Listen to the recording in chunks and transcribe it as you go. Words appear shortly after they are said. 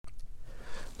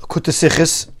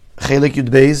Likutei Chelik Yud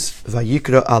Beis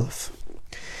Vayikra Aleph.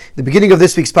 The beginning of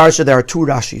this week's parsha, there are two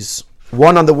Rashis.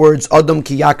 One on the words Adam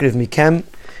ki yakriv mikem.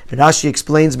 And Rashi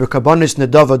explains B'karbonis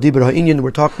nedava dibur ha'inyan.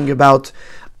 We're talking about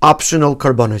optional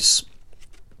karbonis.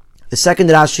 The second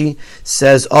Rashi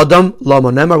says Adam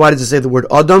lama nemar. Why does it say the word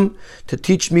Adam? To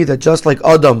teach me that just like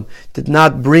Adam did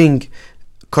not bring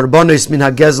karbonis min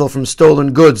hagezel from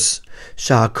stolen goods,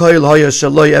 shahakoil haya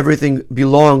shaloi, everything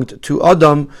belonged to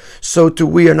Adam, so too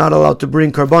we are not allowed to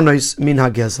bring karbonis min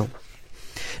hagezel.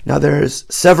 Now there's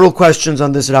several questions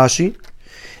on this Rashi,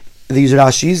 these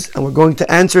Rashis, and we're going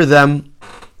to answer them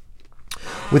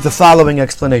with the following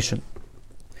explanation.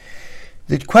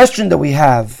 The question that we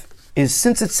have is,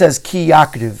 since it says ki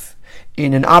yakriv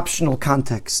in an optional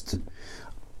context,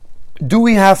 do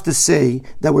we have to say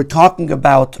that we're talking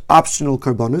about optional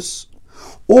karbonis?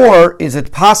 Or is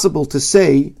it possible to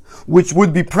say, which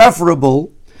would be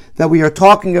preferable, that we are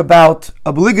talking about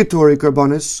obligatory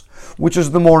karbonis, which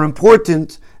is the more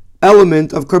important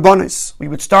element of karbonis? We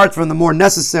would start from the more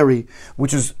necessary,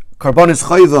 which is karbonis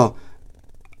chayva,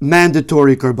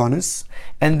 mandatory karbonis,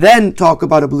 and then talk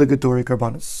about obligatory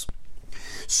karbonis.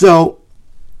 So,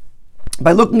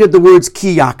 by looking at the words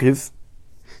ki yakriv,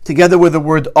 together with the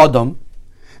word Adam.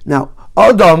 Now,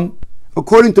 Adam,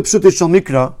 according to Pshutei Shel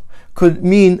Mikra, could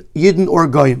mean Yidden or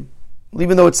Goyim.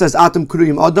 Even though it says Atam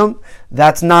Kriyim Adam,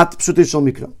 that's not Pshutei Shel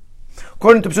Mikra.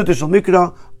 According to Pshutei Shel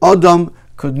Mikra, Adam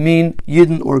could mean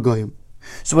Yidden or Goyim.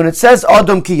 So when it says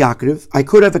Adam ki yakriv, I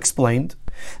could have explained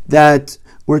that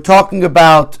we're talking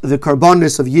about the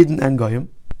karbonis of Yidden and Goyim.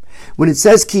 When it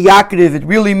says ki yakriv, it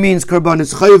really means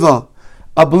karbonis chayva,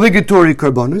 obligatory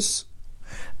karbonis.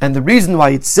 And the reason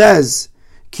why it says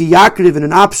ki yakriv in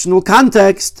an optional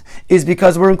context is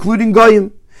because we're including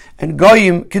goyim, and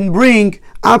goyim can bring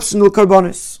optional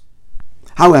karbonis.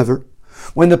 However,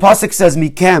 when the pasuk says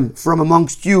mikem, from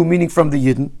amongst you, meaning from the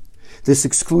yidden, this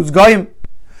excludes goyim.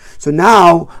 So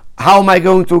now, how am I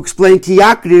going to explain ki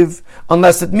yakriv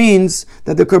unless it means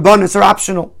that the karbonis are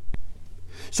optional?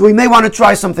 So we may want to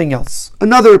try something else,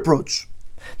 another approach,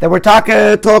 that we're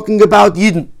talking about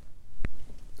yidden.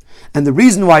 And the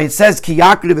reason why it says ki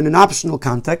yakriv in an optional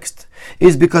context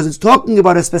is because it's talking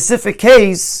about a specific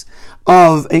case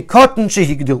of a katan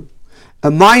shehigdil,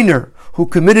 a minor who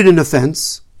committed an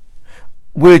offense,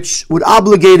 which would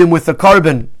obligate him with a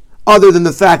carbon, other than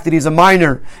the fact that he's a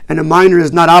minor, and a minor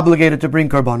is not obligated to bring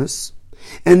karbonis.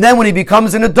 And then when he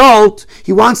becomes an adult,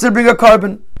 he wants to bring a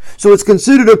carbon. So it's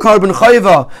considered a carbon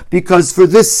chayva, because for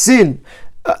this sin,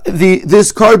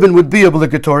 this carbon would be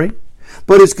obligatory.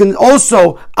 But it's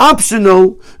also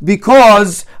optional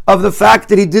because of the fact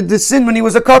that he did this sin when he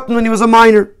was a katan, when he was a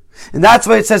minor. And that's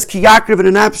why it says ki yakriv in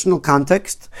an optional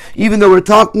context, even though we're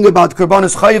talking about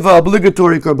karbonis chayva,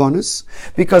 obligatory karbonis,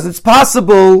 because it's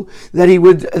possible that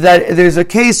that there's a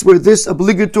case where this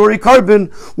obligatory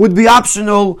carbon would be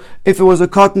optional if it was a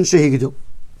katan shehigdil.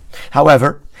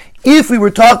 However, if we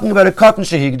were talking about a katan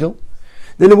shehigdil,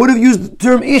 then it would have used the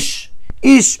term ish.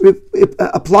 Ish it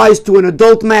applies to an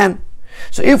adult man.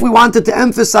 So if we wanted to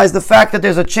emphasize the fact that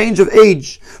there's a change of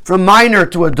age from minor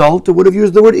to adult, it would have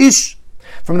used the word ish.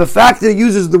 From the fact that it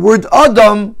uses the word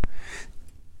Adam,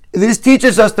 this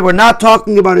teaches us that we're not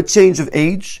talking about a change of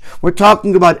age, we're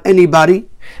talking about anybody,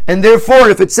 and therefore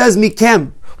if it says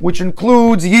mikem, which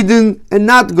includes Yidden and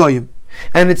not Goyim,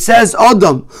 and it says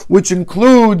Adam, which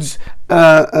includes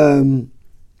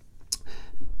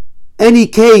any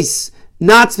case,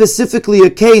 not specifically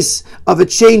a case of a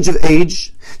change of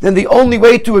age, then the only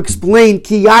way to explain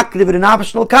ki yakriv in an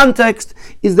optional context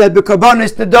is that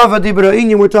b'karbonis nedava dibur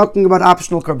ha'inyan, we're talking about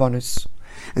optional karbonis.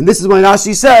 And this is why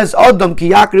Rashi says Adam ki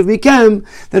yakriv mikem,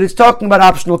 that it's talking about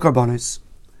optional karbonis.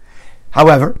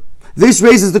 However, this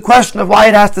raises the question of why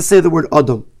it has to say the word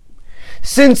Adam.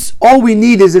 Since all we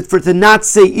need is it for to not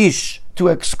say ish, to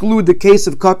exclude the case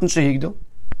of katan shehigdil,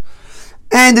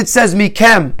 and it says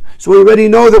mikem, so we already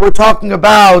know that we're talking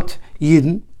about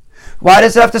Yidden, why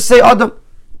does it have to say Adam?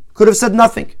 Could have said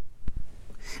nothing.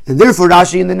 And therefore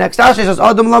Rashi in the next Rashi says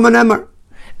Adam lama nemar,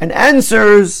 and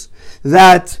answers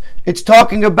that it's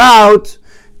talking about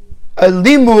a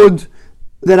limud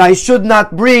that I should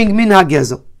not bring min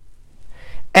hagezel.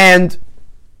 And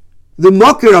the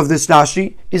makir of this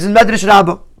Rashi is in Medrash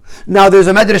Rabbah. Now there's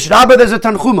a Medrash Rabbah, there's a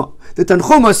Tanchuma. The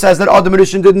Tanchuma says that Adam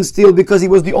Rishon didn't steal because he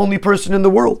was the only person in the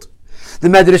world. The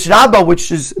Medrash Rabbah,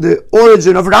 which is the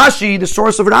origin of Rashi, the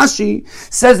source of Rashi,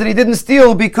 says that he didn't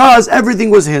steal because everything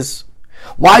was his.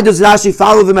 Why does Rashi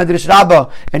follow the Medrash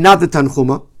Rabbah and not the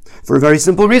Tanchuma? For a very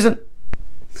simple reason.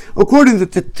 According to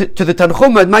the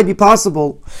Tanchuma, it might be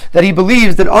possible that he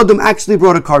believes that Adam actually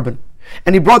brought a carbon.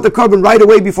 and he brought the carbon right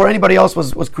away before anybody else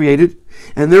was created.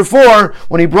 And therefore,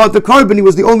 when he brought the carbon, he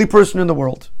was the only person in the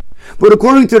world. But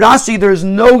according to Rashi, there is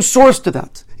no source to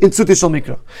that in Psutei Shel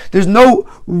Mikra. There's no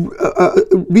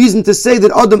reason to say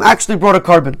that Adam actually brought a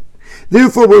carbon.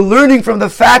 Therefore, we're learning from the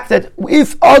fact that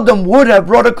if Adam would have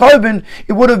brought a carbon,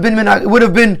 it would have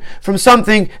been from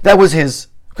something that was his,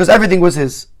 because everything was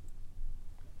his.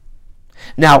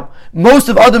 Now, most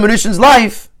of Adam and Rishon's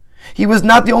life, he was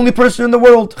not the only person in the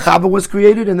world. Chava was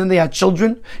created, and then they had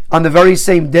children on the very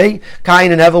same day.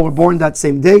 Cain and Hevel were born that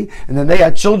same day, and then they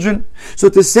had children. So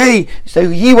to say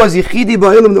he was Yechidi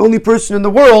Ba'ilam, the only person in the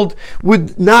world,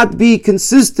 would not be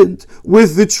consistent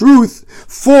with the truth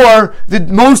for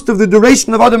most of the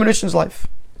duration of Adam and Rishon's life.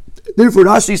 Therefore,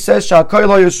 Rashi says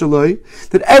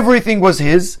that everything was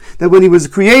his, that when he was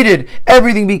created,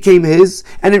 everything became his,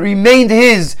 and it remained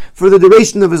his for the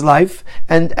duration of his life.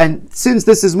 And since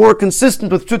this is more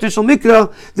consistent with Psutei Shel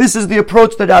Mikra, this is the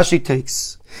approach that Rashi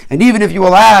takes. And even if you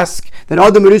will ask that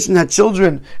Adam and Rishon had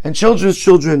children and children's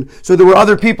children, so there were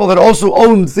other people that also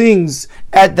owned things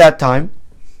at that time.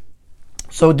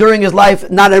 So during his life,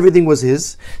 not everything was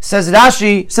his. Says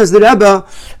Rashi, says the Rebbe,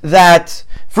 that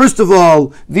first of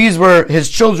all, these were his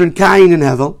children, Cain and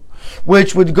Hevel,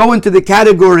 which would go into the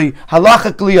category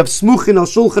halachically of smuchin al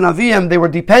shulchan aviyim. They were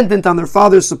dependent on their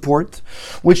father's support,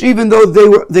 which even though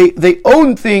they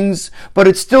owned things, but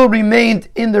it still remained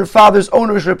in their father's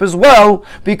ownership as well,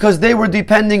 because they were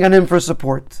depending on him for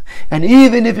support. And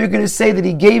even if you're going to say that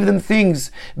he gave them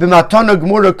things b'matana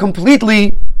gemura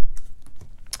completely,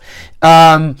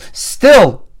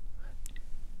 still,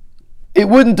 it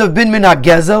wouldn't have been minhag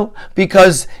gezel,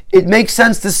 because it makes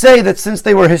sense to say that since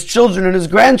they were his children and his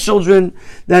grandchildren,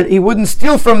 that he wouldn't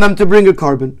steal from them to bring a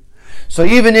carbon. So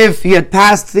even if he had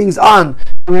passed things on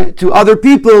to other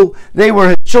people, they were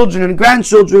his children and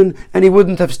grandchildren, and he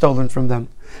wouldn't have stolen from them.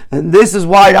 And this is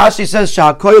why Rashi says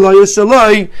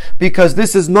because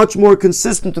this is much more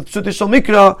consistent with Psutei Shel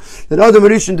Mikra, that Adam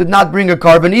Rishon did not bring a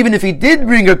carbon. Even if he did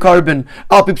bring a carbon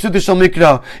al pi Psutei Shel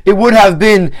Mikra, it would have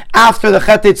been after the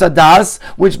Chet Tzadas,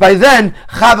 which by then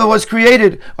Chava was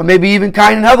created, or maybe even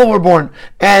Cain and Hevel were born,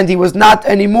 and he was not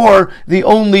anymore the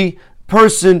only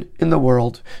person in the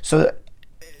world. So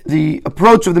the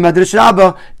approach of the Medrash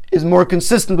Rabbah is more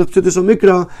consistent with Psutei Shel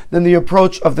Mikra than the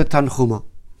approach of the Tanchuma.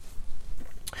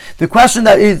 The question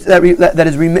that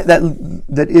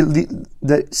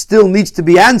still needs to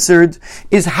be answered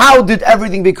is, how did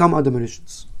everything become Adam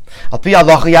Rishon's? Al pi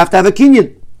halacha, you have to have a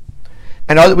kinyan,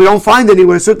 and we don't find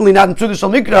anywhere, certainly not in Psutei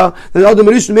Shel Mikra, that Adam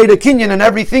Rishon made a kinyan in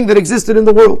everything that existed in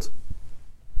the world.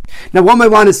 Now, one might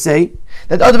want to say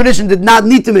that Adam Rishon did not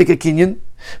need to make a kinyan,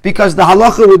 because the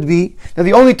halacha would be that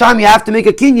the only time you have to make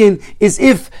a kinyan is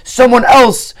if someone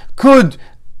else could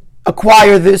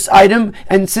acquire this item,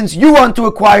 and since you want to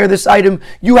acquire this item,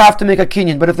 you have to make a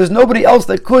kinyan. But if there's nobody else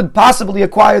that could possibly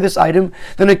acquire this item,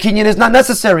 then a kinyan is not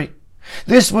necessary.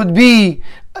 This would be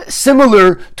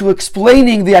similar to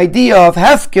explaining the idea of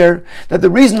hefker, that the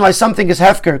reason why something is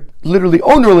hefker, literally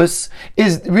ownerless,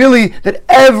 is really that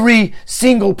every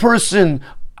single person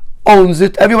owns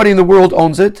it, everybody in the world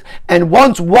owns it, and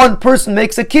once one person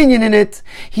makes a kinyan in it,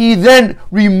 he then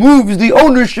removes the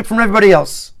ownership from everybody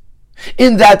else.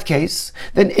 In that case,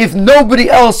 then if nobody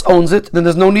else owns it, then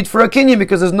there's no need for a kinyan,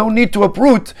 because there's no need to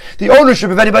uproot the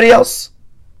ownership of anybody else.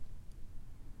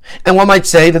 And one might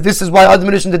say that this is why Adam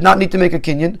Rishon did not need to make a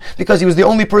kinyan, because he was the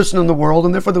only person in the world,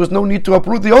 and therefore there was no need to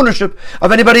uproot the ownership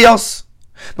of anybody else.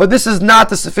 But this is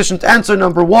not a sufficient answer.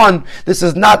 Number one, this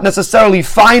is not necessarily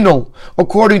final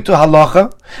according to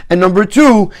halacha, and number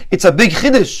two, it's a big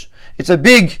chiddush. It's a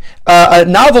big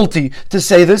novelty to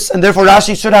say this, and therefore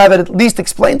Rashi should have at least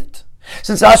explained it.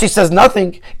 Since Rashi says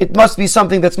nothing, it must be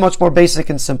something that's much more basic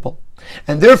and simple.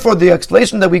 And therefore the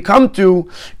explanation that we come to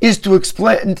is to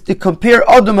compare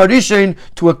Adam HaRishon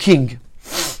to a king.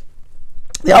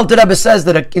 The Alter Rebbe says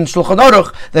that in Shulchan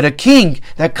Aruch, that a king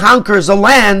that conquers a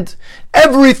land,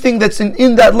 everything that's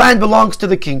in that land belongs to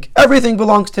the king. Everything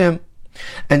belongs to him.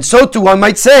 And so too, one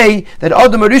might say that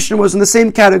Adam HaRishon was in the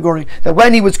same category, that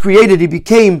when he was created, he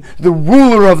became the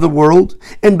ruler of the world,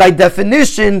 and by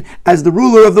definition, as the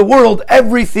ruler of the world,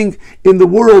 everything in the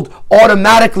world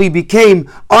automatically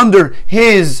became under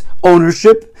his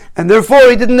ownership, and therefore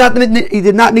he did not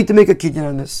need to make a kinyan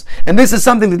on this. And this is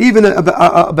something that even a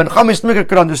Ben Chamish Mikra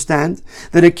could understand,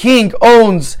 that a king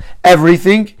owns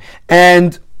everything,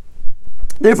 and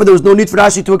Therefore, there was no need for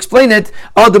Rashi to explain it.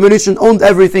 Adam Rishon owned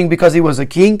everything because he was a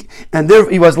king, and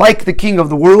he was like the king of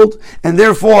the world, and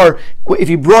therefore, if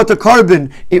he brought a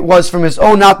carbon, it was from his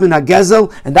own Atman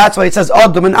HaGezel, and that's why it says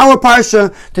Adam in our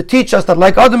parsha, to teach us that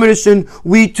like Adam Rishon,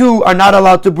 we too are not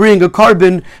allowed to bring a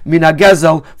carbon min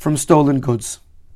HaGezel from stolen goods.